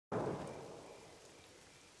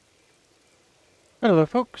Hello there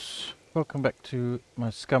folks, welcome back to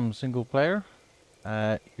my Scum Singelplayer.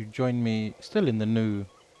 You join me still in the new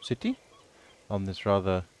city on this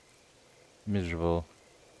rather miserable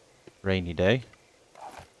rainy day,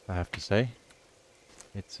 I have to say.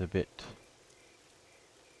 It's a bit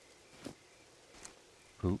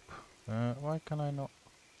poop. Why can I not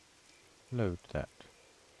load that?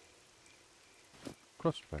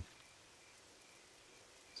 Crossbow.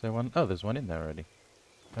 Is there one? Oh, there's one in there already.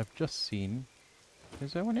 I've just seen...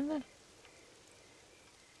 Is there one in there?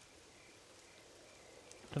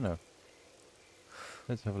 Don't know.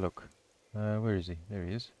 Let's have a look. Where is he? There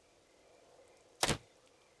he is.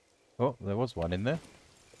 Oh, there was one in there.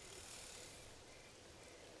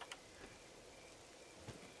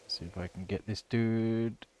 See if I can get this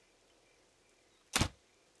dude.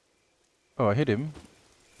 Oh, I hit him.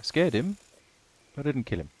 I scared him. I didn't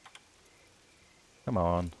kill him. Come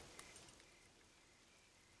on.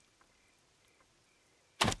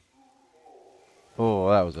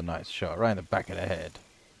 Oh, that was a nice shot. Right in the back of the head.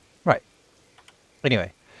 Right.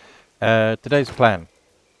 Anyway. Today's plan.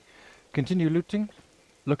 Continue looting.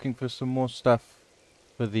 Looking for some more stuff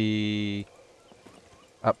for the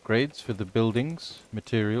upgrades, for the buildings,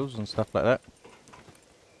 materials and stuff like that.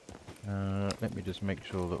 Let me just make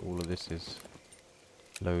sure that all of this is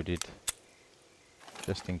loaded.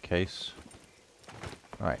 Just in case.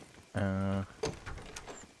 Right. Oh.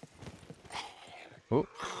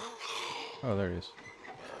 Oh, there he is.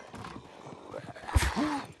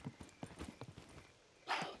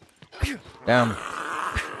 Down.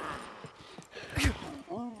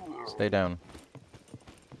 Stay down.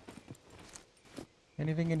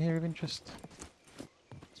 Anything in here of interest?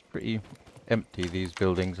 It's pretty empty, these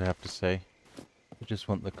buildings, I have to say. I just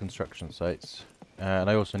want the construction sites. And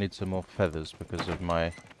I also need some more feathers because of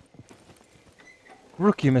my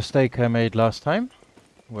rookie mistake I made last time,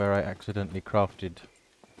 where I accidentally crafted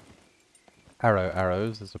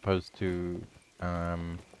arrows as opposed to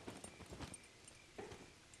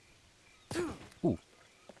ooh,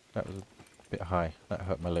 that was a bit high. That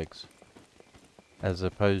hurt my legs. As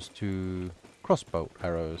opposed to crossbow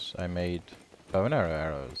arrows, I made bow and arrow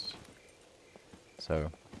arrows.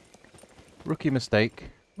 So, rookie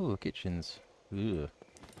mistake. Ooh, kitchens. Ugh.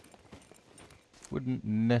 Wouldn't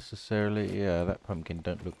necessarily... Yeah, that pumpkin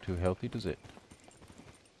don't look too healthy, does it?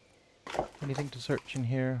 Anything to search in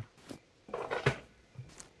here?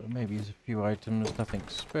 Maybe there's a few items, nothing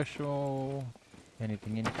special.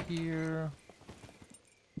 Anything in here?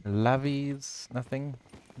 Lavies, nothing.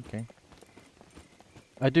 Okay.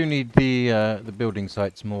 I do need the building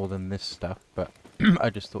sites more than this stuff, but I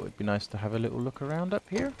just thought it'd be nice to have a little look around up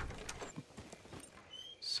here.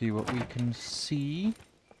 See what we can see.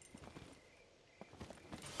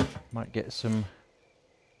 Might get some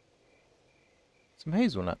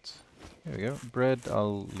hazelnuts. There we go. Bread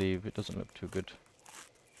I'll leave. It doesn't look too good.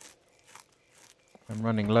 I'm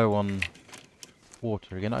running low on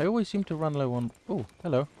water again. I always seem to run low on... Oh,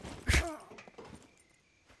 hello.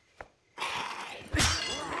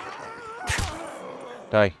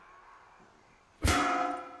 Die.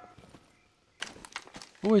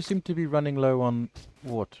 Always seem to be running low on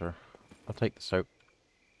water. I'll take the soap.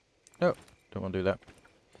 No, don't want to do that.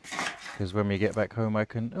 Because when we get back home I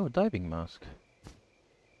can... Oh, diving mask.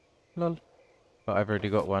 Lol. But I've already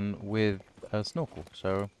got one with a snorkel,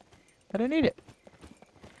 so I don't need it.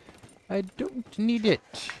 I don't need it.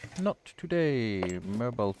 Not today.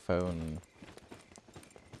 Mobile phone.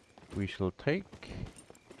 We shall take.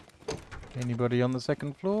 Anybody on the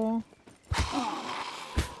second floor?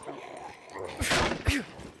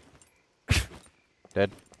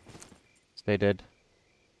 Dead. Stay dead.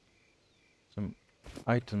 Some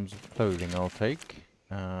items of clothing I'll take.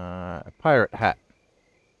 A pirate hat.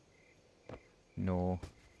 No.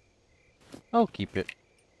 I'll keep it.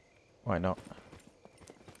 Why not?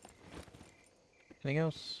 Anything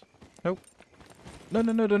else? Nope. No,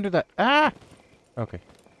 no, no, don't do that. Ah! Okay.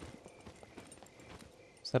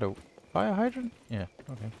 Is that a fire hydrant? Yeah,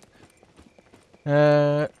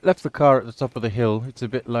 okay. Left the car at the top of the hill. It's a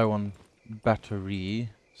bit low on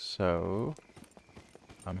battery, so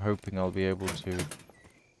I'm hoping I'll be able to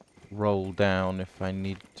roll down if I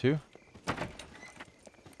need to.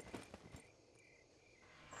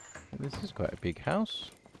 This is quite a big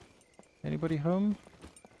house. Anybody home?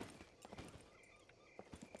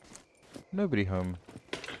 Nobody home.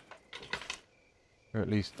 Or at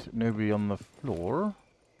least nobody on the floor.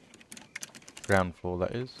 Ground floor,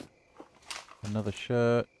 that is. Another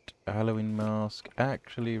shirt, a Halloween mask,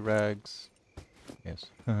 actually rags. Yes.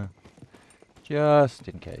 Just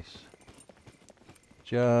in case.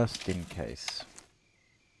 Just in case.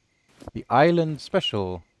 The island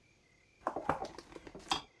special.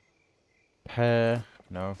 repair.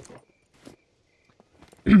 No.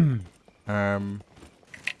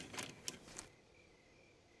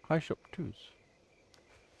 High shop tools.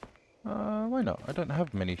 Why not? I don't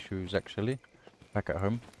have many shoes actually. Back at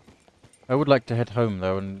home. I would like to head home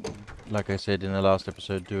though, and like I said in the last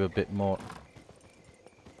episode, do a bit more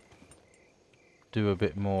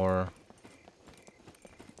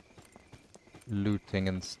looting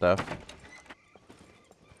and stuff.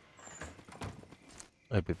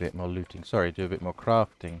 A bit more looting. Sorry, do a bit more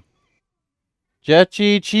crafting.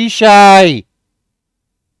 Jerchi Chishai!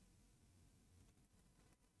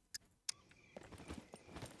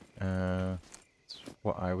 That's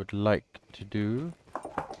what I would like to do.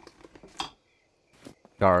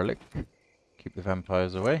 Garlic. Keep the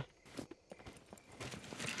vampires away.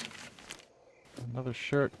 Another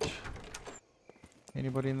shirt.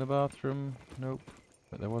 Anybody in the bathroom? Nope.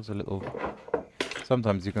 But there was a little...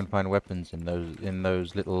 Sometimes you can find weapons in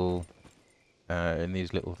those little... in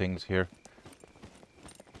these little things here.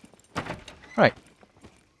 Right.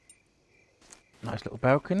 Nice little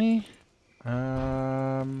balcony.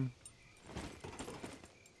 Can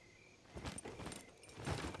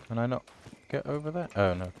I not get over that?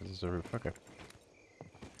 Oh no, because there's a roof. Okay.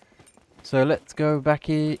 So let's go back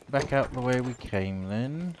out the way we came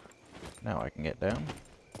then. Now I can get down.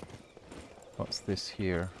 What's this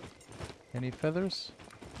here? Any feathers?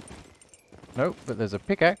 Nope, but there's a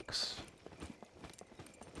pickaxe.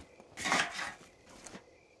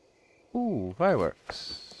 Ooh,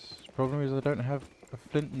 fireworks. Problem is I don't have a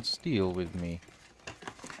flint and steel with me.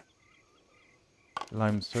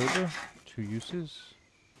 Lime soda, 2 uses.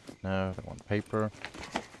 No, I don't want paper.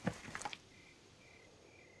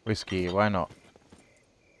 Whiskey, why not?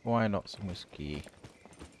 Why not some whiskey?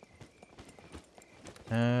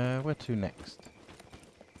 Where to next?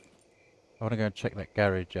 I want to go and check that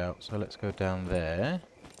garage out, so let's go down there.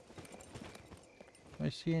 Do I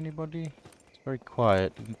see anybody? It's very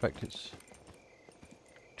quiet. In fact, it's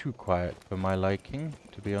too quiet for my liking,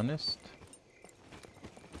 to be honest.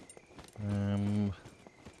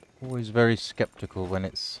 Always very skeptical when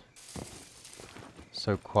it's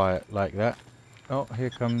so quiet like that. Oh,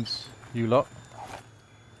 here comes you lot.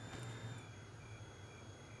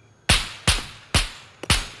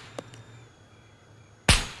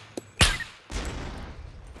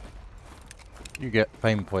 You get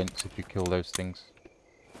fame points if you kill those things.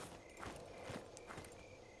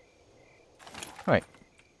 Right.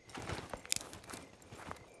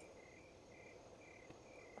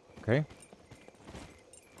 Okay.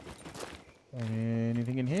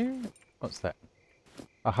 Anything in here? What's that?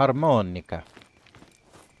 A harmonica.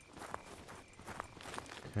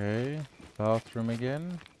 Okay. Bathroom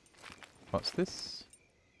again. What's this?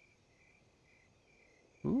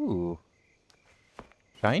 Ooh.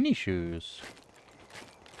 Shiny shoes.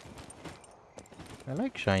 I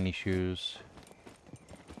like shiny shoes.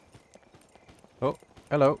 Oh,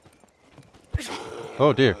 hello.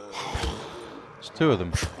 Oh dear. There's 2 of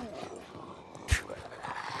them.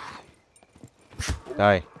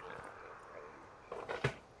 Die.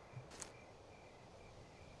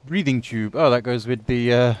 Breathing tube. Oh, that goes with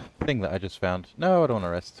the thing that I just found. No, I don't want to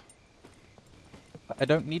rest. I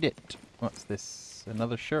don't need it. What's this?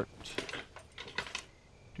 Another shirt.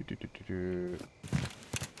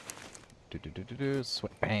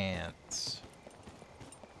 Sweatpants.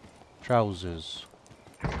 Trousers.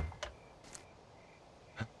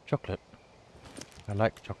 Chocolate. I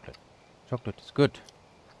like chocolate. Chocolate is good.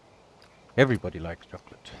 Everybody likes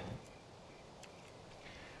chocolate.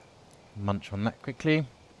 Munch on that quickly.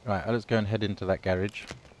 Right, let's go and head into that garage.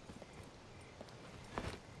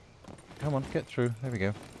 Come on, get through. There we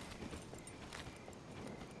go.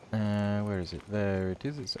 Where is it? There it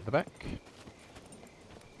is. It's at the back.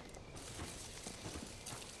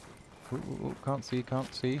 Ooh, ooh, ooh, can't see,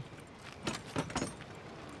 can't see.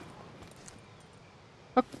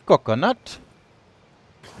 A coconut.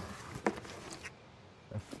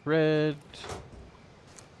 A thread.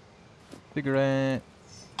 Cigarettes.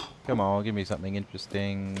 Come on, give me something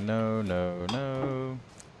interesting. No, no, no.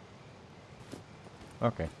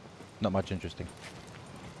 Okay, not much interesting.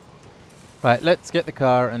 Right, let's get the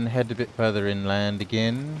car and head a bit further inland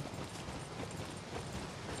again.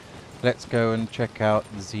 Let's go and check out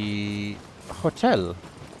the hotel.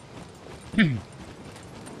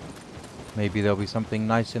 Maybe there'll be something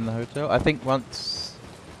nice in the hotel. I think once...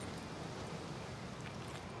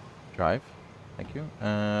 Drive. Thank you.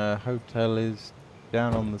 Hotel is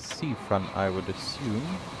down on the seafront, I would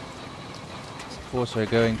assume. It's also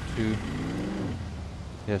going to...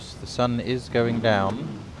 Yes, the sun is going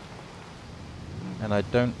down. And I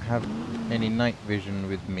don't have any night vision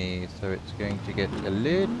with me, so it's going to get a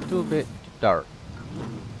little bit dark.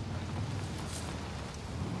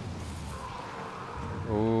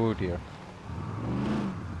 Oh dear.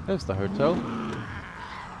 There's the hotel.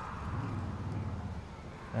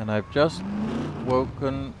 And I've just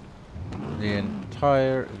woken the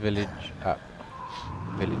entire village up.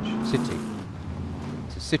 Village. City.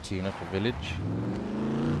 It's a city, not a village.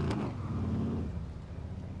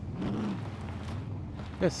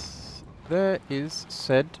 Yes, there is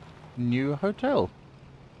said new hotel.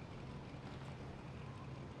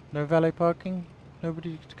 No valet parking?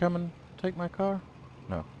 Nobody to come and take my car?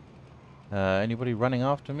 No. Anybody running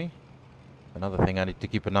after me? Another thing I need to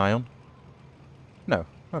keep an eye on. No.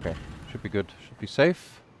 Okay. Should be good. Should be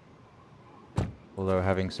safe. Although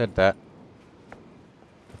having said that,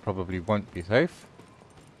 it probably won't be safe.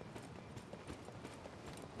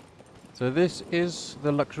 So this is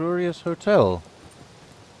the luxurious hotel.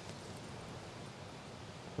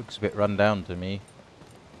 Looks a bit run down to me.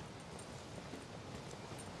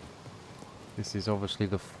 This is obviously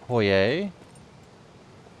the foyer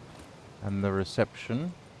and the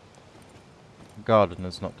reception.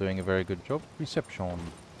 Gardener's not doing a very good job. Reception.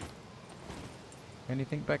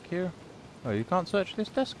 Anything back here? Oh, you can't search this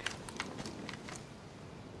desk?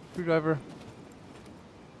 Screwdriver.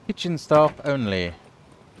 Kitchen staff only.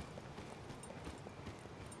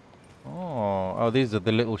 Oh, these are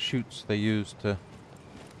the little chutes they use to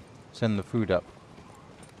send the food up.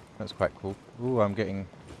 That's quite cool. Ooh, I'm getting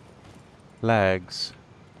lags.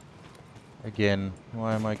 Again.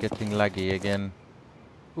 Why am I getting laggy again?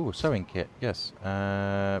 Ooh, sewing kit. Yes.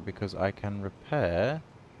 Because I can repair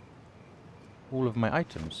all of my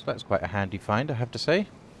items. That's quite a handy find, I have to say.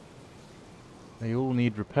 They all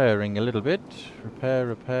need repairing a little bit. Repair,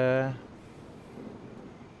 repair.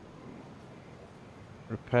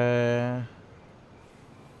 Repair.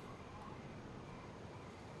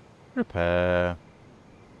 Repair.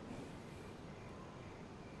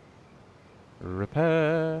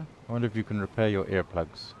 Repair. I wonder if you can repair your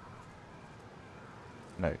earplugs.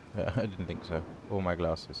 No, I didn't think so. All my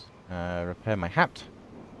glasses. Repair my hat.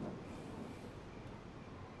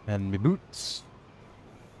 And my boots.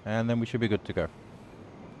 And then we should be good to go.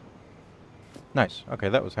 Nice. Okay,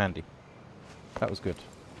 that was handy. That was good.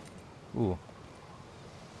 Ooh.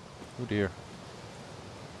 Oh dear.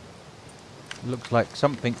 Looks like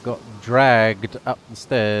something got dragged up the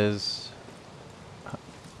stairs.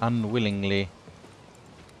 Unwillingly.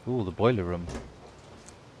 Ooh, the boiler room.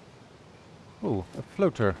 Ooh, a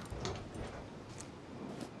floater.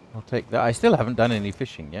 I'll take that. I still haven't done any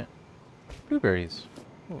fishing yet. Blueberries.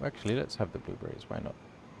 Oh, actually, let's have the blueberries. Why not?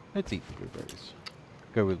 Let's eat the blueberries.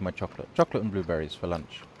 Go with my chocolate. Chocolate and blueberries for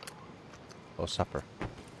lunch. Or supper.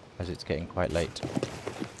 As it's getting quite late.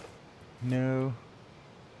 No.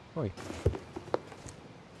 Oi.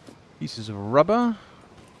 Pieces of rubber.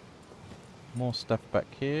 More stuff back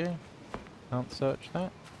here. Can't search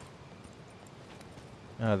that.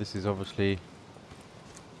 Ah, this is obviously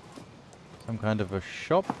some kind of a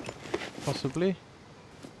shop, possibly.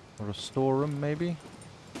 Or a storeroom, maybe.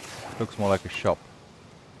 Looks more like a shop.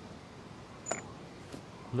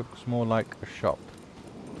 Looks more like a shop.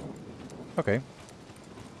 Okay.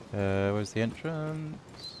 Where's the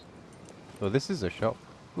entrance? Oh, this is a shop.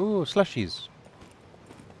 Ooh, slushies.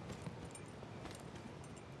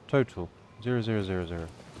 Total 0000.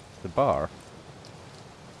 The bar.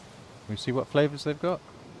 Can we see what flavors they've got?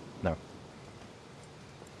 No.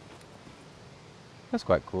 That's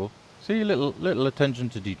quite cool. See, little attention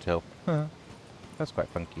to detail. That's quite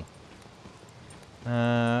funky.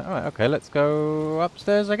 Alright, okay, let's go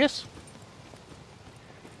upstairs, I guess.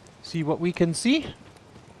 See what we can see.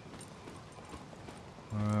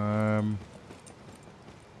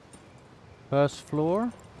 First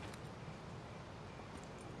floor.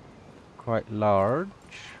 Quite large.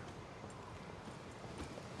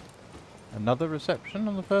 Another reception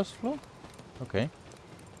on the first floor? Okay.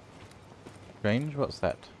 Strange, what's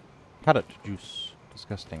that? Carrot juice.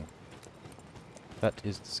 Disgusting. That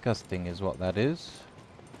is disgusting, is what that is.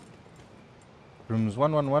 Rooms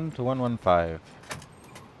 111 to 115.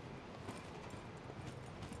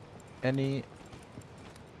 Any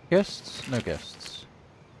guests? No guests.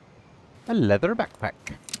 A leather backpack.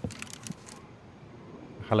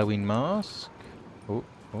 Halloween mask. Oh,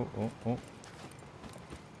 oh, oh, oh.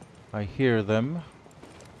 I hear them.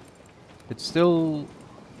 It's still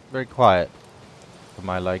very quiet for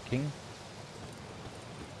my liking.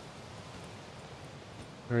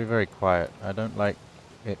 Very, very quiet. I don't like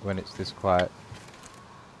it when it's this quiet.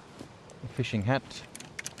 A fishing hat.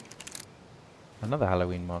 Another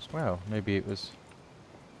Halloween mask. Wow, maybe it was...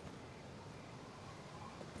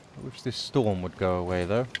 I wish this storm would go away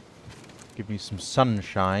though. Give me some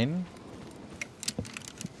sunshine.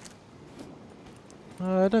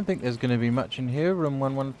 I don't think there's going to be much in here. Room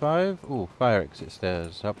 115. Oh, fire exit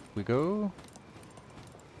stairs. Up we go.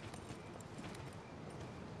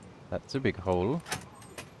 That's a big hole.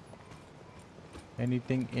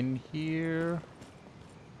 Anything in here?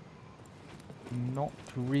 Not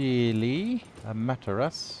really. A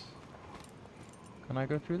mattress. Can I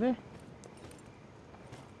go through there?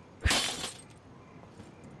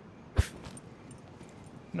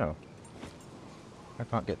 No. I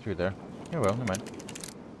can't get through there. Oh well, never mind.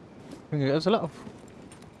 There's a lot of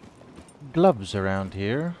gloves around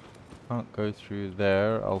here. Can't go through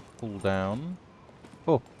there. I'll fall down.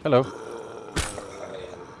 Oh, hello.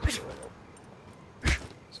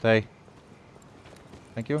 Stay.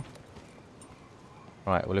 Thank you.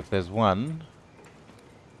 Right, well if there's one,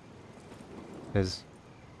 there's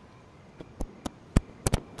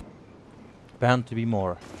bound to be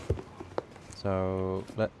more. So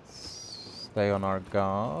let's stay on our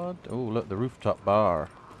guard. Oh, look, the rooftop bar.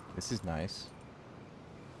 This is nice.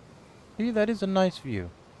 See, that is a nice view.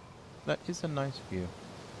 That is a nice view.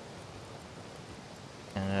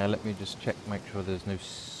 Let me just check, make sure there's no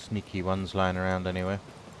sneaky ones lying around anywhere.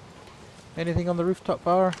 Anything on the rooftop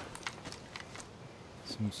bar?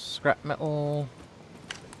 Some scrap metal.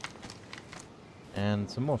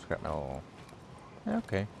 And some more scrap metal.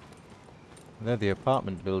 Okay. They're the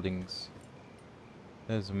apartment buildings.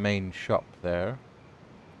 There's a main shop there.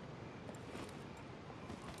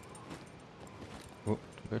 Oh,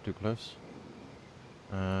 don't go too close.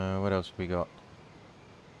 What else have we got?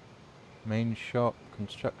 Main shop,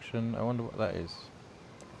 construction. I wonder what that is.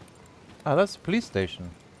 Ah, that's the police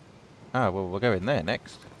station. Ah, well, we'll go in there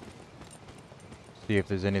next. See if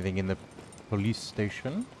there's anything in the police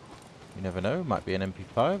station. You never know. Might be an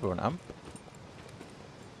MP5 or an amp.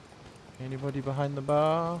 Anybody behind the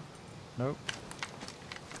bar? Nope.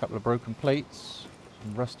 Couple of broken plates.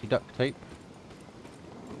 Some rusty duct tape.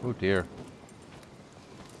 Oh dear.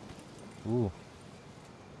 Ooh.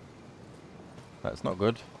 That's not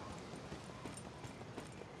good.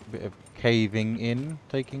 Bit of caving in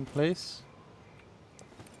taking place.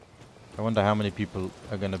 I wonder how many people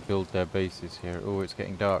are going to build their bases here. Oh, it's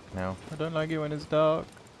getting dark now. I don't like it when it's dark.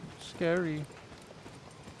 It's scary.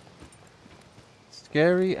 It's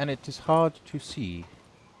scary and it is hard to see.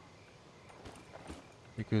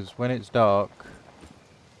 Because when it's dark,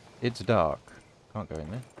 it's dark. Can't go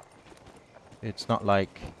in there. It's not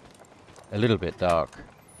like a little bit dark.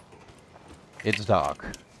 It's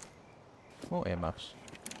dark. More earmuffs.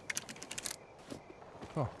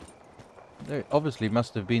 Oh. There obviously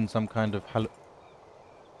must have been some kind of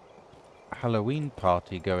Halloween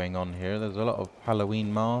party going on here. There's a lot of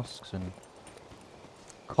Halloween masks and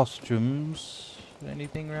costumes.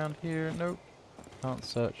 Anything around here? Nope. Can't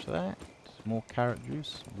search that. More carrot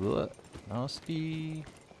juice. Blech. Nasty.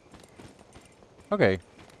 Okay.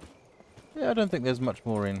 Yeah, I don't think there's much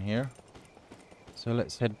more in here. So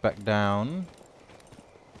let's head back down.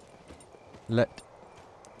 Oh,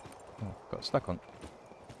 got stuck on.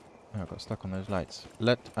 Oh, I got stuck on those lights.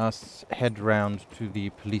 Let us head round to the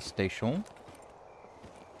police station.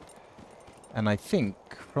 And I think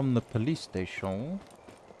from the police station,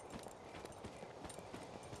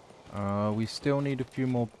 we still need a few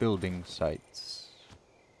more building sites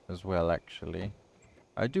as well, actually.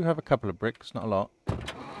 I do have a couple of bricks, not a lot.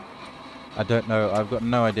 I don't know, I've got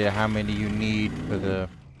no idea how many you need for the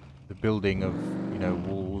building of, you know,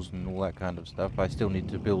 walls and all that kind of stuff. I still need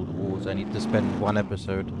to build walls. I need to spend one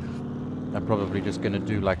episode. I'm probably just going to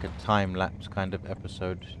do like a time-lapse kind of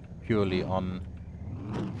episode purely on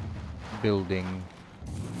building.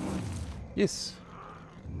 Yes.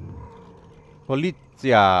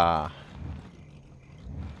 Polizia.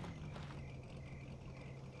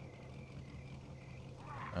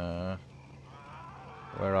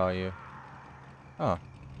 Where are you? Oh.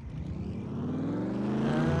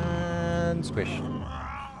 And squish.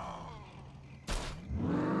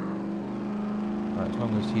 Right, as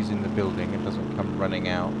long as he's in the building, it doesn't come running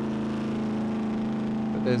out.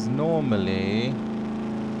 But there's normally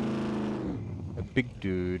a big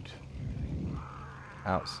dude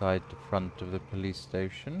outside the front of the police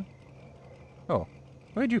station. Oh,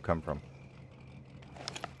 where'd you come from?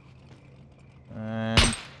 And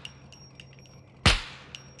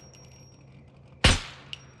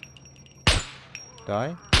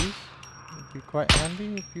die, please. Would be quite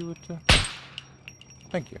handy if you were to.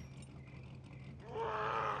 Thank you.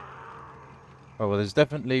 Oh well, there's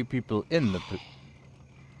definitely people in the.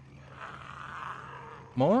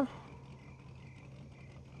 More?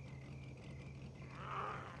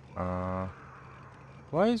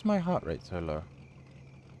 Why is my heart rate so low?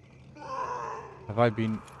 Have I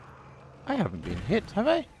been... I haven't been hit, have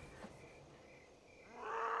I?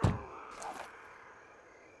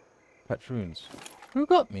 Patch runes. Who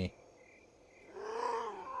got me?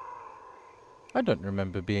 I don't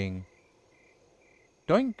remember being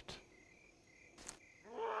doinked.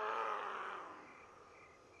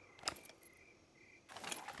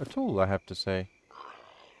 At all, I have to say.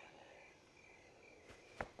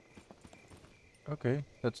 Okay,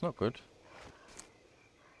 that's not good.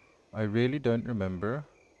 I really don't remember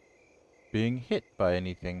being hit by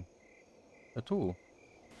anything at all.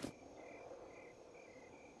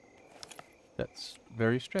 That's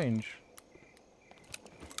very strange.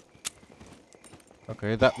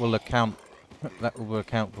 Okay, that will account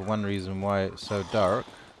for one reason why it's so dark.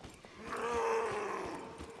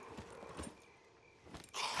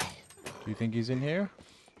 Do you think he's in here?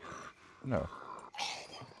 No.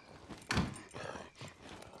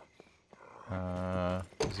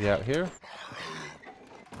 Is he out here?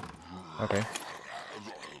 Okay.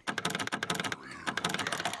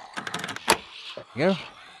 There you go.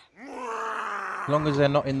 As long as they're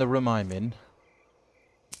not in the room I'm in.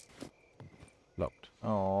 Locked.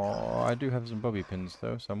 Oh, I do have some bobby pins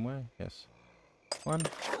though, somewhere. Yes. 1, 2.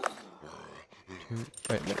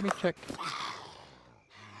 Wait, let me check.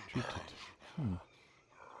 Treated.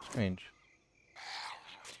 Strange.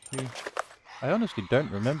 3. I honestly don't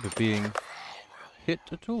remember being hit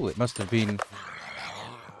at all. It must have been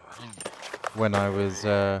when I was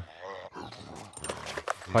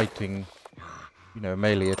fighting, you know,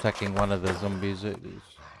 melee attacking one of the zombies. It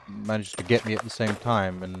managed to get me at the same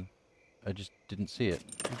time, and I just didn't see it,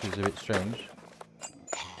 which is a bit strange.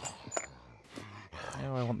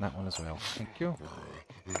 Now I want that one as well. Thank you.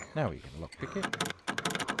 Now we can lockpick it.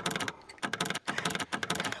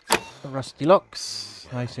 The rusty locks,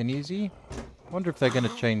 nice and easy. Wonder if they're going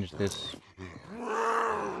to change this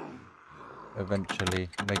eventually,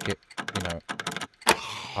 make it, you know,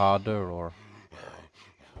 harder, or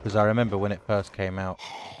because I remember when it first came out,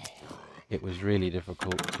 it was really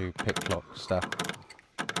difficult to pick lock stuff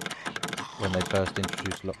when they first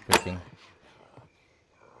introduced lockpicking.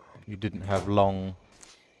 You didn't have long.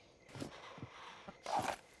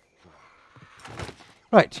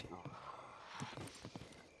 Right.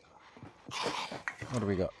 What do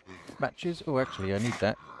we got? Matches? Oh, actually, I need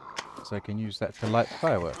that, so I can use that to light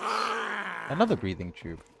fireworks. Another breathing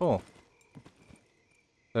tube. Oh.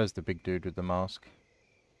 There's the big dude with the mask.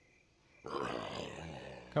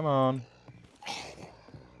 Come on.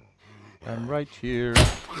 I'm right here.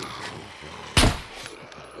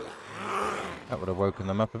 That would have woken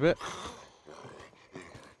them up a bit.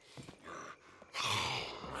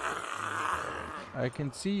 I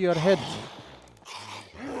can see your head.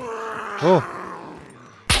 Oh.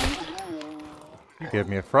 You gave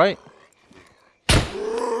me a fright.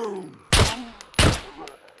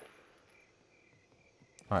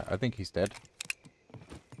 Right, I think he's dead.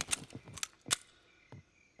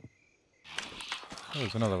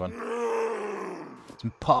 There's another one.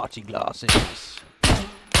 Some party glasses.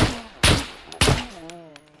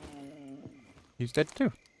 He's dead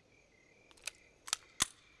too.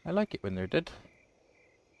 I like it when they're dead,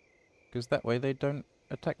 because that way they don't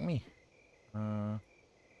attack me.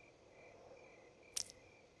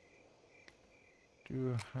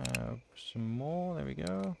 Do have some more. There we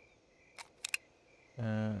go.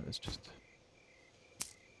 Let's just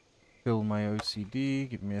fill my OCD.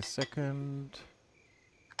 Give me a second.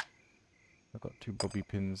 I've got 2 bobby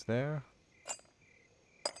pins there.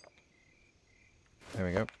 There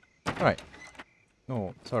we go. Right.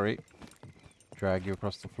 Oh, sorry. Drag you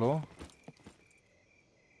across the floor.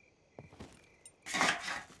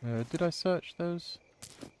 Did I search those?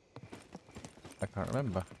 I can't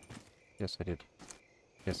remember. Yes, I did.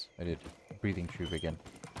 Yes, I did. Breathing tube again.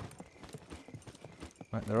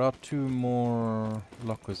 Right, there are 2 more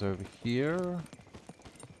lockers over here.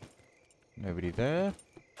 Nobody there.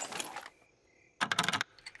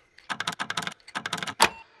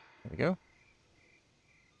 There we go.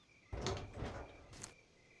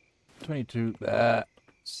 22.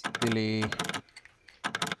 Silly.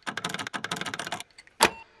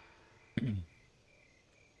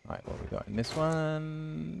 Right, what we got in this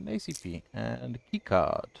one? ACP and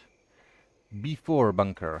keycard. B4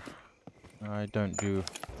 bunker. I don't do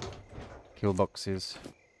kill boxes.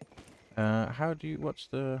 How do you... what's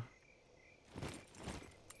the...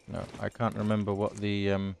 No, I can't remember what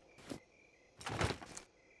the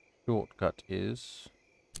shortcut is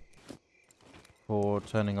for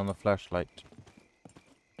turning on the flashlight,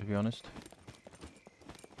 to be honest.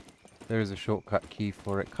 There is a shortcut key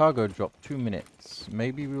for it. Cargo drop, 2 minutes.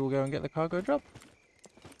 Maybe we will go and get the cargo drop?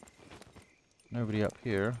 Nobody up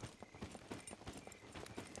here.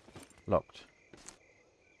 Locked.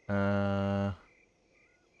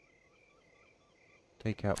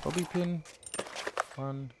 take out bobby pin.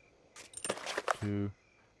 1, 2.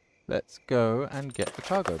 Let's go and get the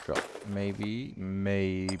cargo drop. Maybe.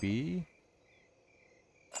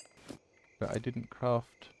 But I didn't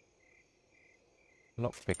craft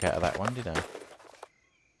lockpick out of that one, did I?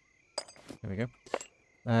 There we go.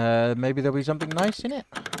 Maybe there'll be something nice in it.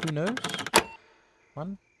 Who knows?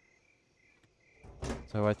 1.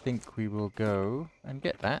 So I think we will go and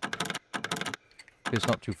get that. It's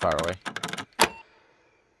not too far away.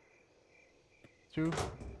 2.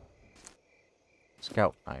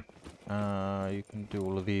 Scout knife. You can do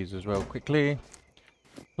all of these as well quickly.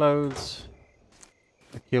 Clothes.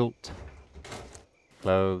 A kilt.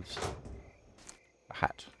 Clothes. A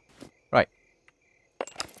hat. Right.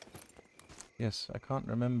 Yes, I can't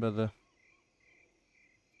remember the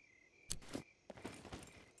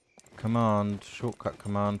shortcut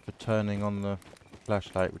command for turning on the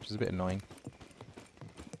flashlight, which is a bit annoying.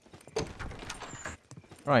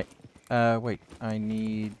 Right. Wait. I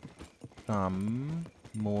need some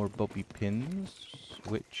more bobby pins,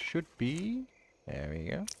 which should be... There we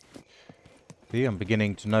go. See, I'm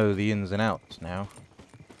beginning to know the ins and outs now.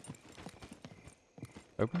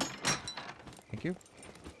 Open. Thank you.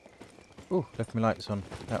 Ooh, left my lights on.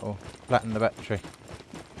 That'll flatten the battery.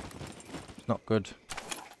 It's not good.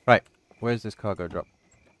 Right, where's this cargo drop?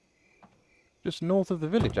 Just north of the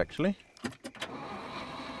village, actually.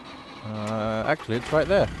 Actually, it's right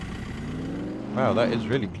there. Wow, that is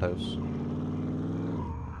really close.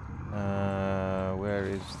 Where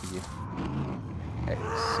is the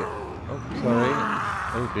exit? Oh, sorry.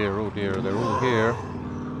 Oh dear, they're all here.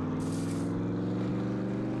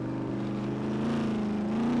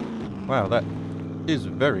 Wow, that is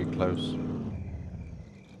very close.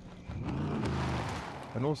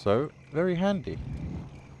 And also, very handy.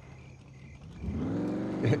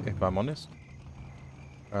 If I'm honest.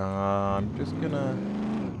 I'm just gonna...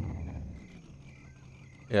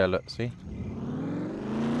 Yeah, look, see?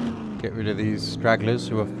 Get rid of these stragglers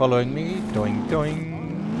who are following me. Doing, doing.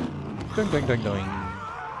 Doing, doing, doing, doing.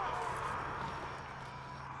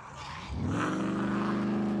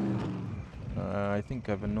 I think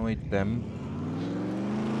I've annoyed them.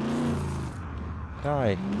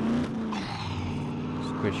 Die.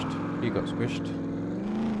 Squished. You got squished.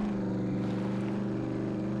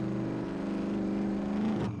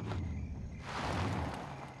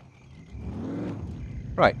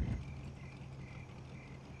 Right.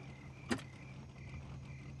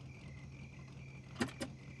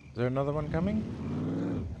 Is there another one coming?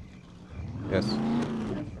 Yes.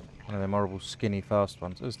 One of them horrible skinny fast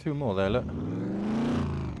ones. There's 2 more there, look.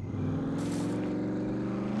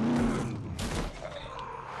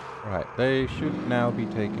 Right, they should now be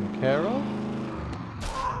taken care of.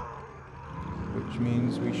 Which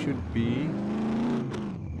means we should be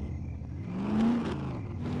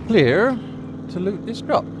clear to loot this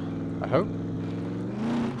drop, I hope.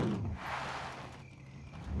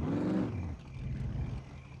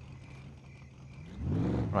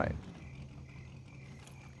 Right.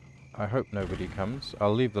 I hope nobody comes.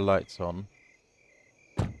 I'll leave the lights on.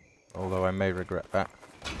 Although I may regret that.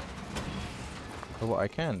 But what I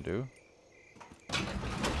can do...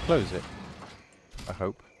 close it. I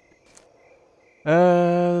hope.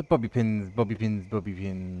 Bobby pins, bobby pins, bobby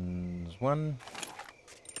pins. 1.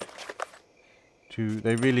 2.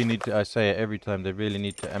 They really need to... I say it every time. They really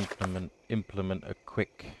need to implement a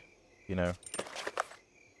quick, you know...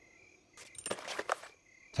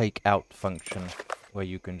 take out function. Where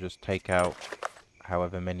you can just take out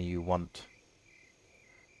however many you want.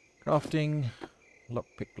 Crafting.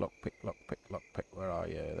 Lockpick, lockpick, lockpick, lockpick. Where are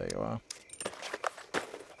you? There you are.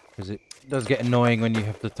 Because it does get annoying when you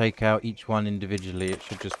have to take out each one individually. It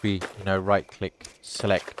should just be, you know, right click,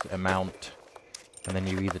 select amount. And then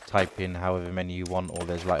you either type in however many you want, or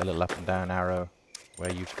there's like a little up and down arrow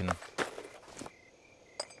where you can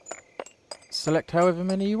select however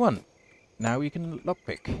many you want. Now we can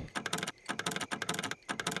lockpick.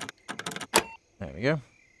 There we go.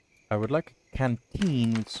 I would like a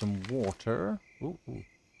canteen with some water. Ooh.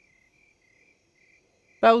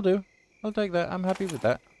 That'll do. I'll take that. I'm happy with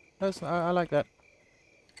that. I like that.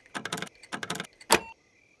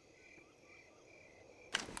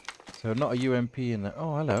 So not a UMP in there.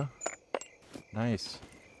 Oh, hello. Nice.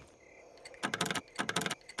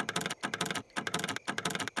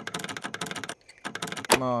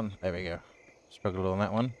 Come on. There we go. Struggled on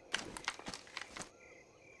that one.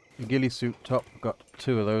 The ghillie suit top. Got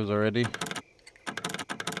 2 of those already.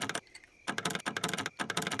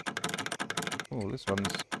 Oh, this one's...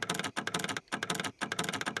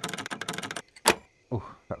 Oh,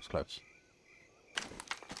 that was close.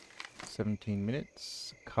 17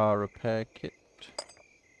 minutes. Car repair kit.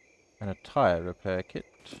 And a tyre repair kit.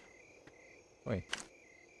 Wait.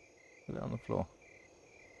 Put it on the floor.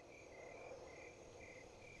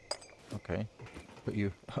 Okay. Put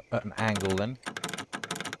you at an angle then.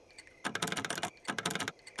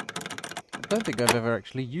 I don't think I've ever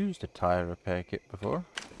actually used a tyre repair kit before.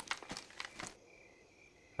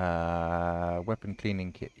 Weapon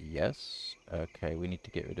cleaning kit, yes. Okay, we need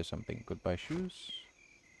to get rid of something. Goodbye shoes.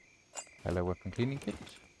 Hello, weapon cleaning kit.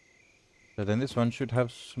 So then this one should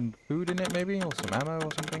have some food in it maybe, or some ammo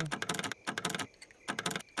or something.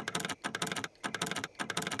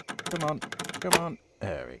 Come on, come on.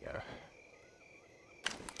 There we go.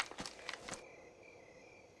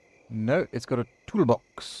 No, it's got a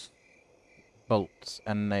toolbox. Bolts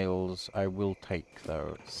and nails I will take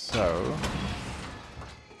though. So,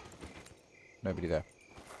 nobody there.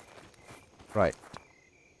 Right.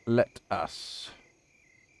 Let us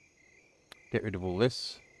get rid of all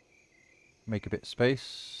this. Make a bit of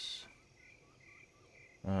space.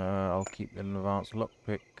 I'll keep an advanced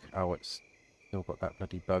lockpick. Oh, it's still got that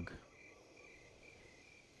bloody bug.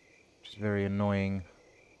 Which is very annoying.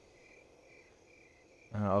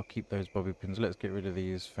 I'll keep those bobby pins. Let's get rid of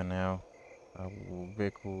these for now.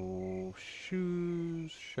 Vehicle,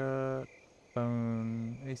 shoes, shirt,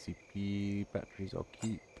 phone, ACP, batteries I'll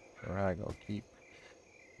keep, rag I'll keep.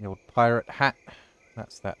 The old pirate hat,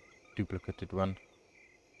 that's that duplicated one.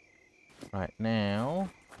 Right, now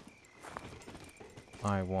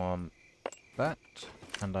I want that,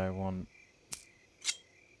 and I want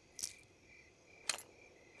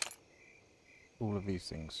all of these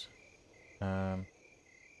things.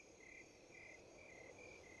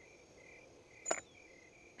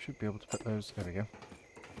 Should be able to put those, there we go.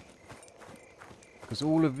 Because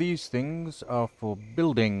all of these things are for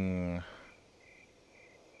building.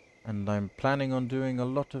 And I'm planning on doing a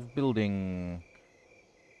lot of building.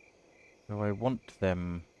 So I want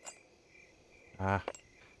them. Ah,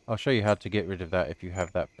 I'll show you how to get rid of that if you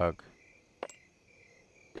have that bug.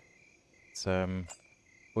 It's,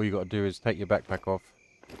 all you got to do is take your backpack off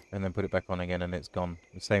and then put it back on again and it's gone.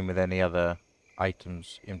 The same with any other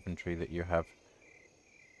items, inventory that you have.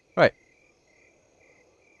 Right.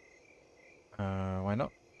 Why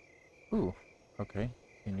not? Ooh, okay.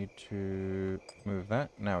 You need to move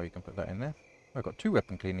that. Now you can put that in there. I've got 2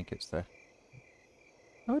 weapon cleaning kits there.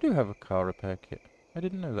 Oh, I do have a car repair kit. I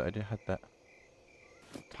didn't know that I had that.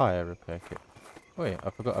 Tyre repair kit. Oh yeah, I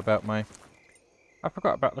forgot about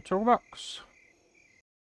the toolbox.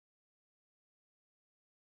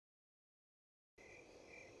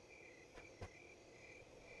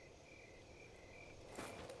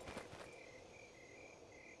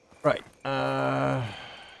 Right,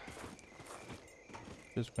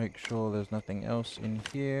 just make sure there's nothing else in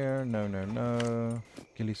here. No, no, no.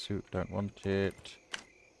 Ghillie suit, don't want it.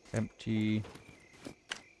 Empty.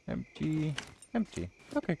 Empty. Empty.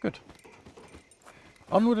 Okay, good.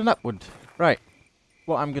 Onward and upward. Right,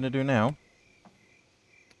 what I'm going to do now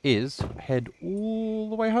is head all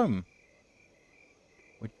the way home.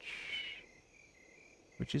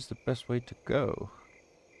 Which is the best way to go.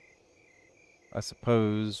 I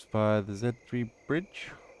suppose via the Z3 bridge?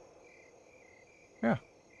 Yeah.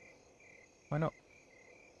 Why not?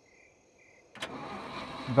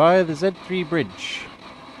 Via the Z3 bridge.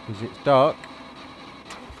 Because it's dark.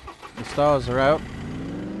 The stars are out.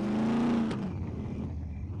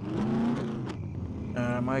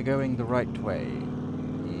 Am I going the right way?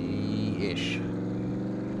 Ish.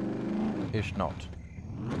 Ish not.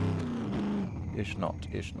 Ish not,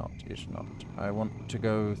 ish not, ish not. I want to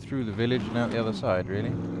go through the village and out the other side,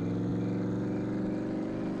 really.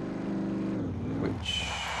 Which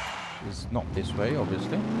is not this way,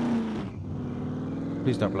 obviously.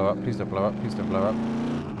 Please don't blow up, please don't blow up, please don't blow up.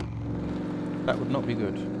 That would not be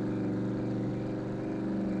good.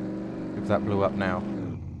 If that blew up now.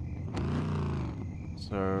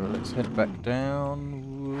 So let's head back down.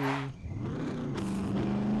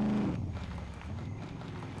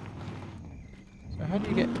 How do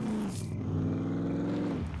you get...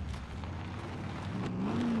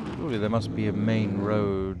 Surely there must be a main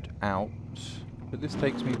road out. But this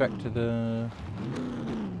takes me back to the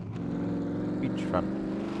beachfront.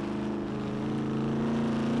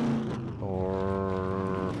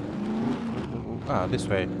 Or... Ah, this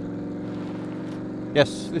way.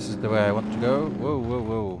 Yes, this is the way I want to go. Whoa, whoa,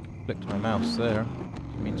 whoa. Flicked my mouse there.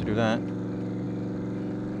 Didn't mean to do that.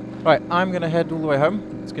 Right, I'm going to head all the way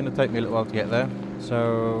home. It's going to take me a little while to get there.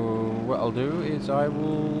 So what I'll do is I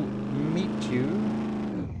will meet you,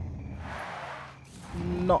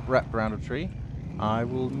 not wrapped around a tree, I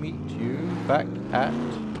will meet you back at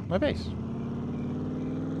my base.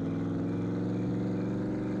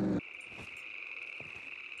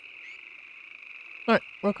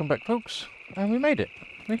 welcome back, folks. And we made it.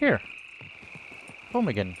 We're here. Home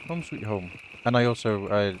again. Home sweet home. And I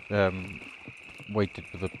also waited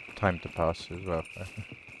for the time to pass as well.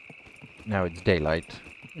 Now it's daylight.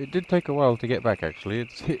 It did take a while to get back, actually.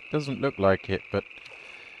 It doesn't look like it, but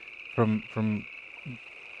from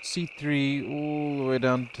C3 all the way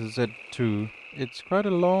down to Z2, it's quite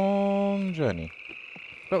a long journey.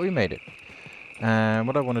 But we made it. And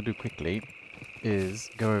what I want to do quickly is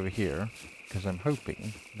go over here, because I'm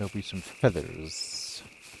hoping there'll be some feathers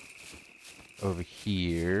over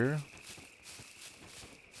here.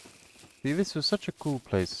 See, this was such a cool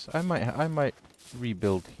place. I might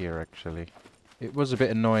rebuild here, actually. It was a bit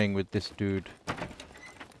annoying with this dude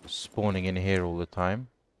spawning in here all the time.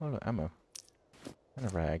 Oh, look, ammo. And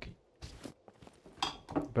a rag.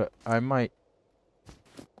 But I might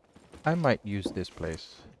use this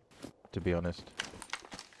place, to be honest.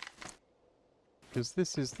 Because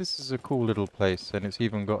this is a cool little place, and it's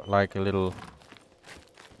even got like a little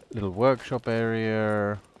workshop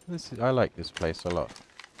area. I like this place a lot.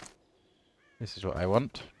 This is what I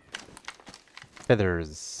want.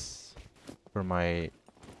 Feathers for my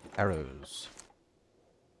arrows.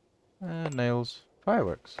 Nails.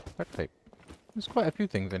 Fireworks. Duct tape. There's quite a few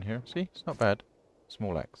things in here. See? It's not bad.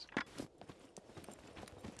 Small axe.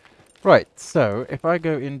 Right, so if I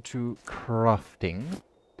go into crafting,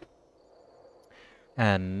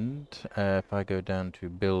 and if I go down to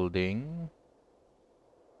building,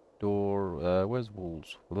 door, where's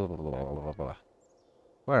walls? Blah, blah, blah, blah.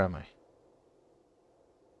 Where am I?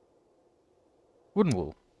 Wooden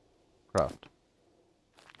wool. Craft.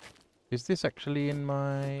 Is this actually in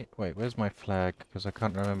my... Wait, where's my flag? Because I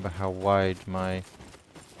can't remember how wide my...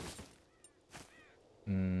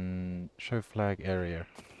 show flag area.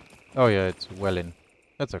 Oh yeah, it's well in.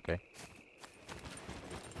 That's okay.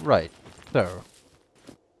 Right, so...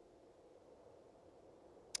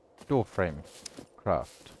 Door frame.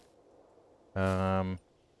 Craft.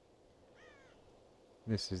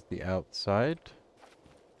 This is the outside.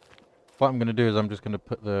 What I'm going to do is I'm just going to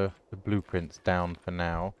put the blueprints down for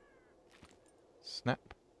now.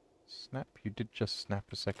 Snap. Snap. You did just snap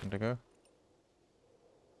a second ago.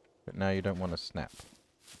 But now you don't want to snap.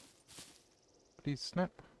 Please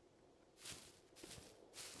snap.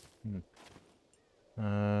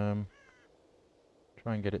 Try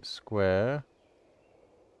and get it square.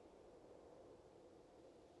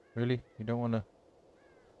 Really? You don't want to...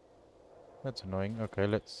 That's annoying. Okay,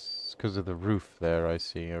 let's... Because of the roof there, I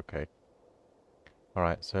see. Okay.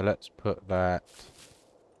 Alright, so let's put that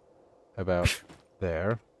about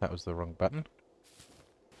there. That was the wrong button.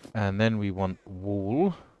 And then we want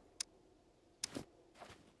wool.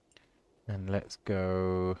 And let's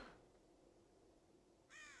go...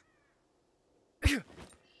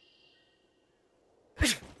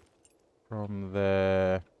 from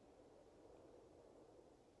there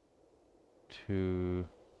to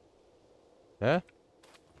there.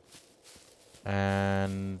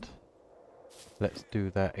 And let's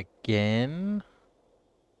do that again.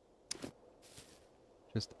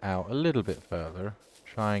 Just out a little bit further.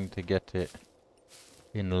 Trying to get it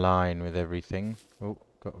in line with everything. Oh,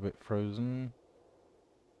 got a bit frozen.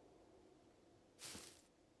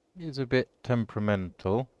 Is a bit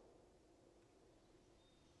temperamental.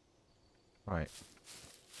 Right.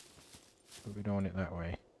 But we don't want it that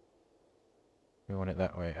way. We want it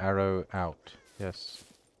that way. Arrow out. Yes.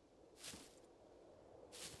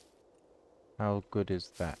 How good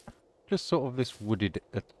is that? Just sort of this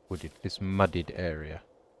this mudded area.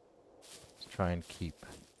 Let's try and keep.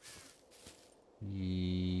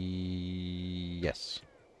 Yes.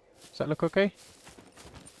 Does that look okay?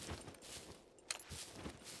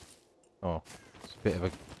 Oh, it's a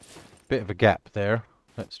bit of a gap there.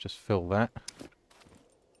 Let's just fill that.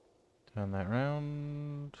 Turn that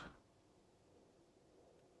round.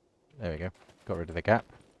 There we go. Got rid of the gap.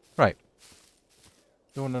 Right.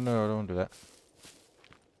 No, no, no, I don't want to do that.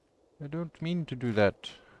 I don't mean to do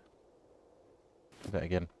that. Do that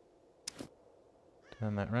again.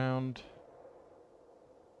 Turn that round.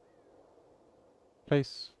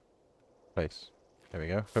 Place. Place. There we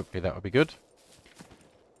go. Hopefully that will be good.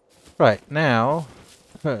 Right, now...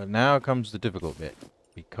 now comes the difficult bit.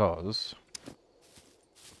 Because...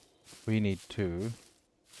 we need to...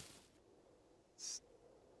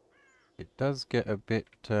 It does get a bit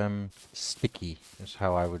sticky, is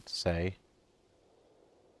how I would say.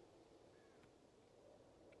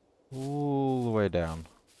 All the way down.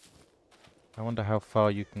 I wonder how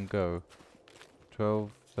far you can go.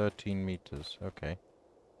 12, 13 meters. Okay.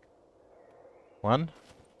 1.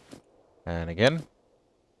 And again.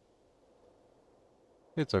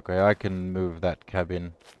 It's okay, I can move that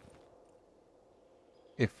cabin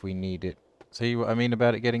if we need it. See what I mean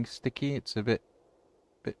about it getting sticky? It's a bit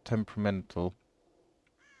temperamental.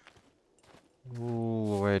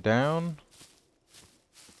 All the way down.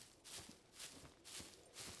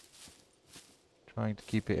 Trying to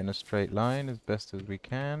keep it in a straight line as best as we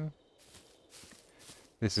can.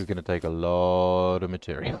 This is going to take a lot of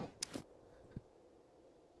material.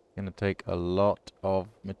 Going to take a lot of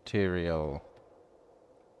material.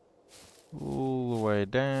 All the way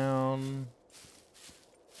down.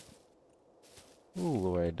 All the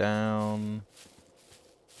way down.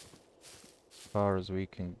 As far as we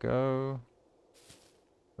can go.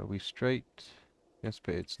 Are we straight? Yes,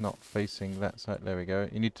 but it's not facing that side. There we go.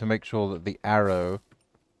 You need to make sure that the arrow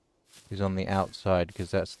is on the outside,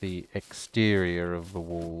 because that's the exterior of the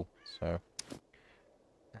wall. So,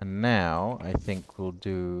 and now I think we'll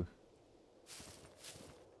do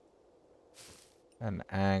an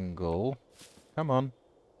angle. Come on,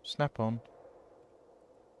 snap on.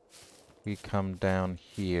 We come down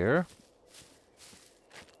here,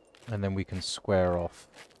 and then we can square off.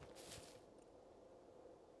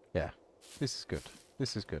 Yeah, this is good.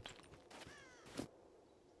 This is good.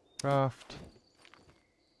 Craft.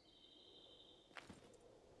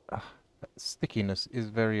 That stickiness is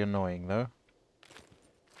very annoying, though.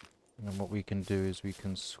 And then what we can do is we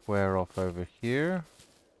can square off over here.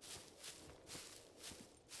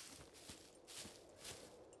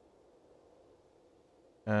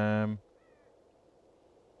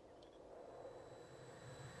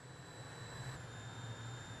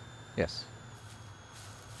 Yes.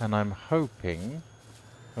 And I'm hoping...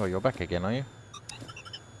 Oh, you're back again, are you?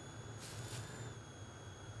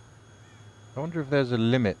 I wonder if there's a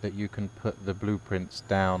limit that you can put the blueprints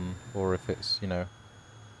down, or if it's, you know...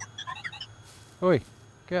 Oi!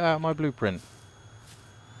 Get out of my blueprint!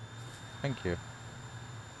 Thank you.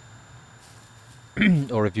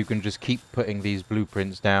 Or if you can just keep putting these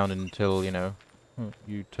blueprints down until, you know,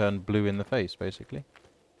 you turn blue in the face, basically.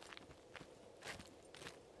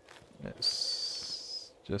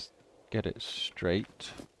 Let's just get it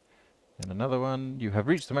straight. And another one. You have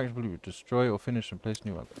reached the maximum blue. Destroy or finish and place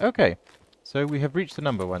new one. Okay. So we have reached the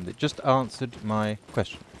number one that just answered my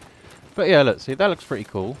question. But yeah, let's see. That looks pretty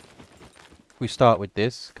cool. We start with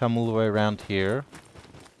this. Come all the way around here.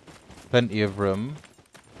 Plenty of room.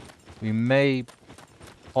 We may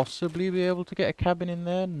possibly be able to get a cabin in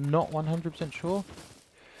there. Not 100% sure.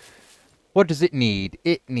 What does it need?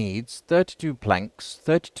 It needs 32 planks,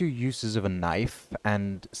 32 uses of a knife,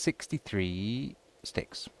 and 63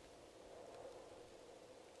 sticks.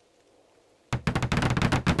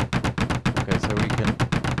 Okay, so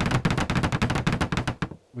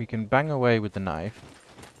we can bang away with the knife,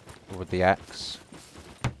 or with the axe.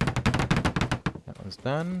 That one's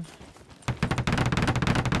done.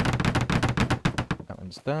 That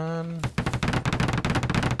one's done.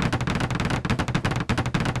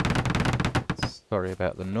 Sorry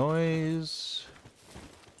about the noise.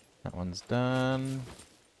 That one's done.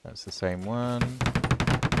 That's the same one.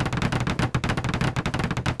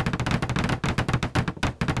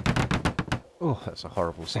 Oh, that's a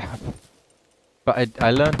horrible sound. But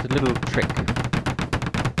I learned a little trick.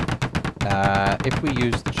 If we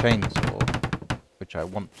use the chainsaw, which I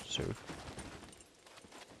want to,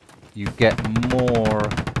 you get more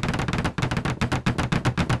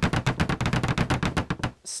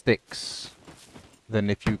sticks than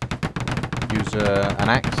if you use an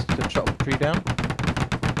axe to chop the tree down.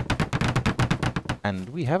 And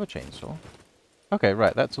we have a chainsaw. Okay,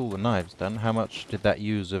 right, that's all the knives done. How much did that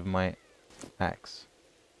use of my axe?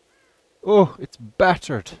 Oh, it's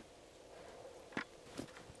battered.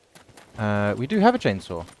 We do have a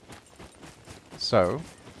chainsaw. So.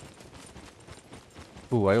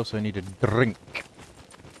 Ooh, I also need a drink.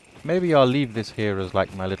 Maybe I'll leave this here as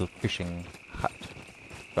like my little fishing hut.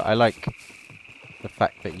 But I like the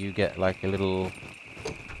fact that you get like a little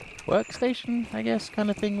workstation, I guess,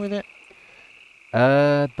 kind of thing with it.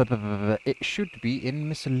 It should be in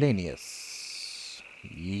miscellaneous.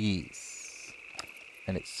 Yes.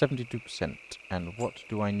 And it's 72%. And what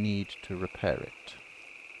do I need to repair it?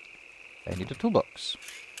 I need a toolbox.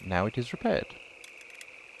 Now it is repaired.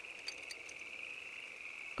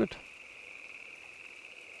 Good.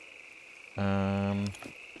 I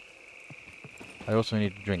also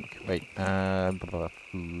need a drink. Wait,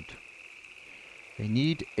 food. I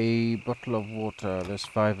need a bottle of water. There's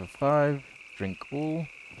 5 of 5. Drink all.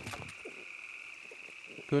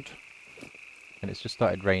 Good. And it's just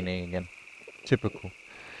started raining again. Typical.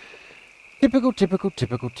 Typical, typical,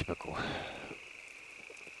 typical, typical.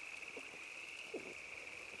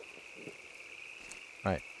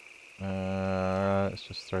 Right. Let's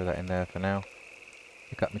just throw that in there for now.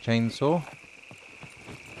 Pick up my chainsaw.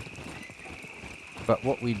 But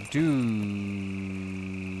what we do...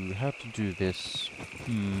 How to do this?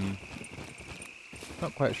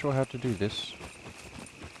 Not quite sure how to do this.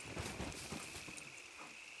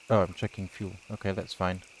 Oh, I'm checking fuel. Okay, that's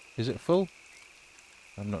fine. Is it full?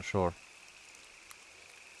 I'm not sure.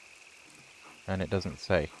 And it doesn't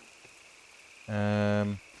say.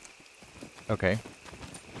 Okay.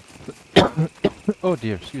 Oh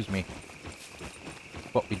dear, excuse me.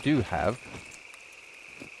 What we do have...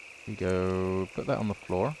 We go... Put that on the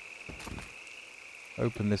floor.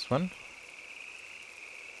 Open this one.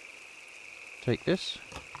 Take this.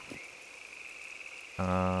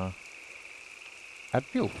 Add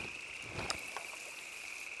fuel.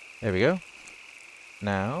 There we go.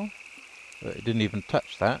 Now... It didn't even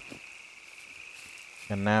touch that.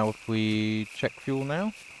 And now if we check fuel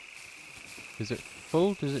now... Is it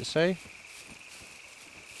full? Does it say?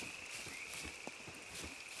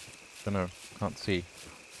 Don't know. Can't see.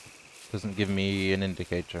 Doesn't give me an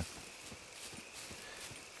indicator.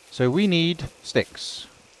 So we need sticks.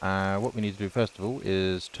 What we need to do first of all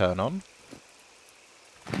is turn on.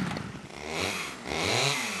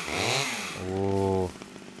 Oh,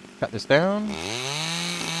 cut this down.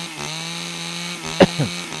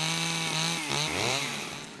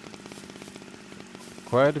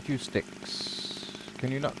 Quite a few sticks.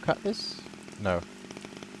 Can you not cut this? No.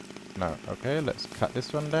 No. Okay, let's cut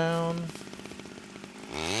this one down.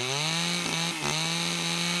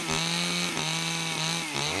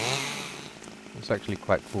 It's actually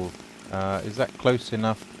quite cool. Is that close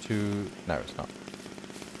enough to... No, it's not.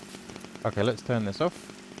 Okay, let's turn this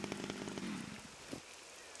off.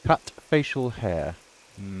 Cut facial hair.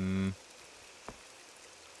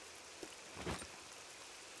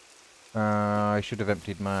 I should have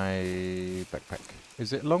emptied my backpack.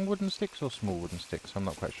 Is it long wooden sticks or small wooden sticks? I'm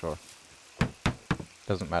not quite sure.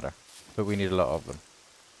 Doesn't matter. But we need a lot of them.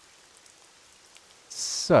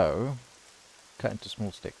 So, cut into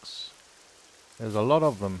small sticks. There's a lot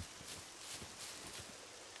of them.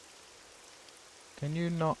 Can you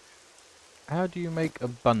not... How do you make a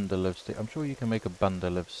bundle of sticks? I'm sure you can make a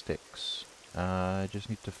bundle of sticks. I just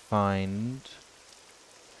need to find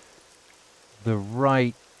the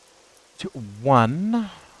right one.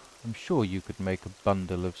 I'm sure you could make a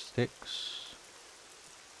bundle of sticks.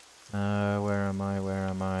 Where am I? Where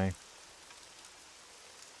am I?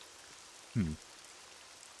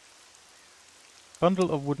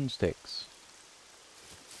 Bundle of wooden sticks.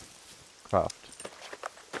 Craft.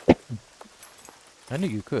 I knew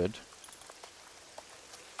you could.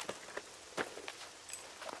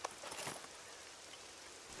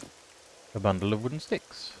 A bundle of wooden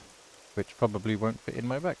sticks. Which probably won't fit in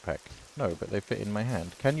my backpack. No, but they fit in my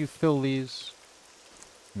hand. Can you fill these?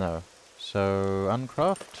 No. So,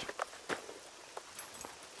 uncraft.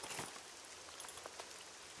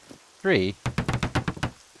 3?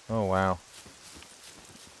 Oh, wow.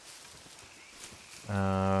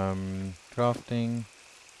 Crafting.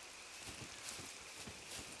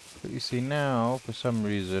 But you see now, for some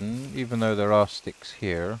reason, even though there are sticks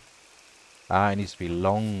here... it needs to be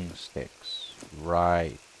long sticks.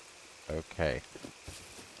 Right. Okay.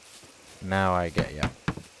 Now I get ya.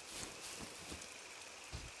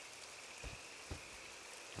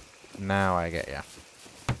 Now I get ya.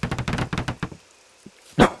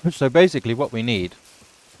 So basically what we need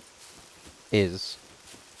is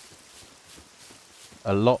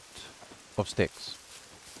a lot of sticks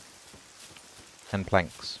and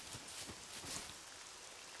planks.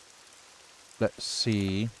 Let's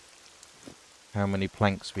see how many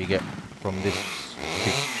planks we get from this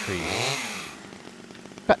big tree.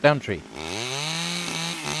 Cut down tree.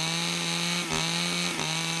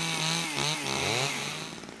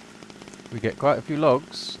 We get quite a few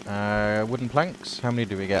logs. Wooden planks. How many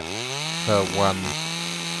do we get per one?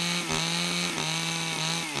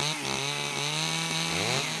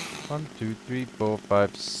 1, 2, 3, 4,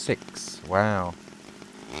 5, 6. Wow.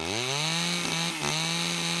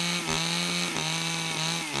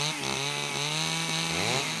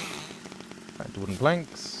 Back to wooden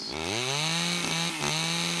planks.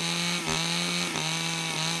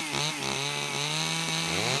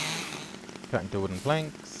 Back into wooden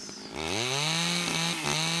planks.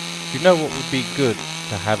 You know what would be good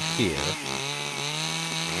to have here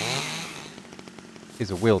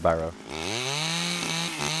is a wheelbarrow.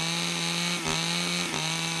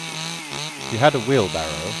 If you had a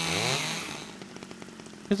wheelbarrow,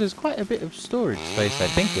 because there's quite a bit of storage space I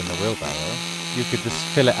think in the wheelbarrow, you could just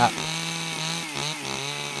fill it up.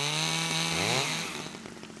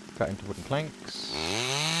 Cut into wooden planks.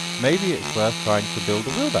 Maybe it's worth trying to build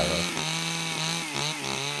a wheelbarrow.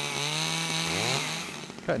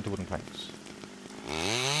 Cut into wooden planks.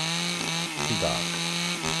 Be dark.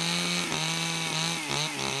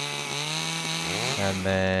 And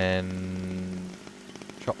then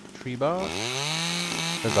chop tree bark.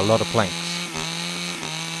 There's a lot of planks.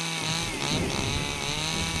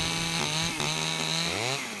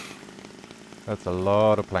 That's a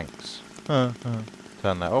lot of planks.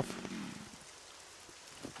 Turn that off.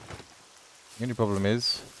 The only problem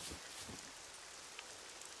is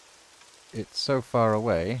it's so far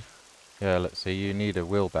away. Yeah, let's see, you need a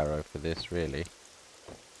wheelbarrow for this, really.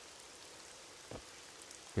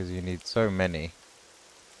 Because you need so many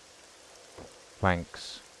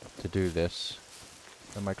planks to do this.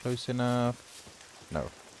 Am I close enough?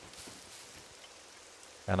 No.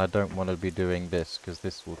 And I don't want to be doing this, because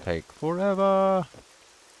this will take forever.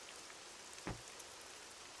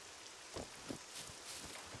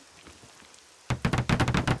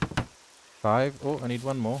 Five. Oh, I need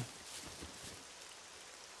one more.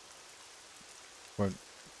 Won't,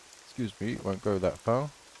 excuse me, won't go that far.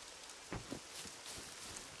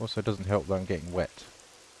 Also, doesn't help that I'm getting wet.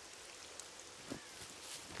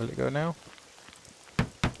 Will it go now?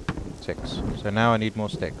 6. So now I need more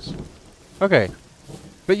sticks. Okay,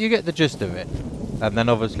 but you get the gist of it. And then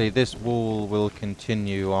obviously this wall will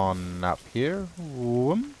continue on up here.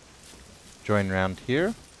 Whoom. Join round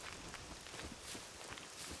here.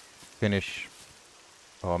 Finish.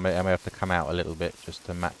 Oh, I may have to come out a little bit just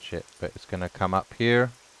to match it, but it's going to come up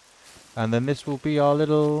here. And then this will be our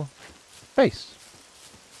little base,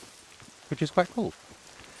 which is quite cool.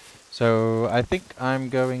 So I think I'm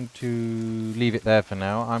going to leave it there for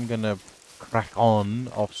now. I'm going to crack on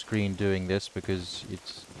off screen doing this because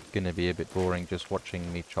it's going to be a bit boring just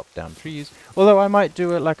watching me chop down trees. Although I might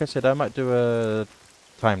do it, like I said, I might do a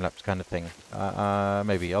time-lapse kind of thing.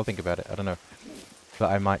 Maybe, I'll think about it, I don't know.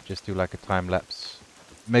 But I might just do like a time-lapse.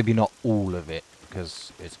 Maybe not all of it,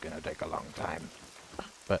 because it's going to take a long time.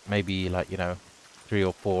 But maybe, like, you know, 3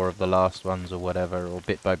 or 4 of the last ones or whatever, or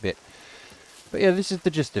bit by bit. But yeah, this is the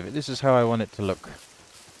gist of it. This is how I want it to look.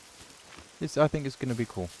 This, I think, is going to be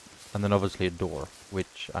cool. And then obviously a door,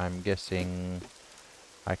 which I'm guessing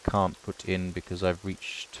I can't put in because I've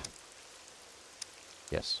reached...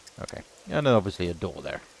 Yes, okay. And then obviously a door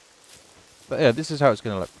there. But yeah, this is how it's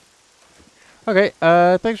going to look. Okay,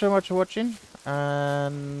 thanks very much for watching.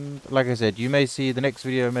 And like I said, you may see the next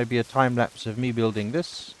video maybe a time-lapse of me building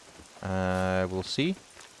this. We'll see.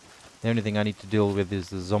 The only thing I need to deal with is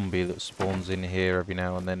the zombie that spawns in here every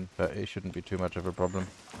now and then, but it shouldn't be too much of a problem.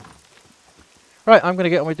 Right, I'm going to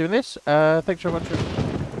get on with doing this. Thanks very much,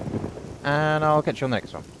 and I'll catch you on the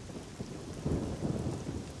next one.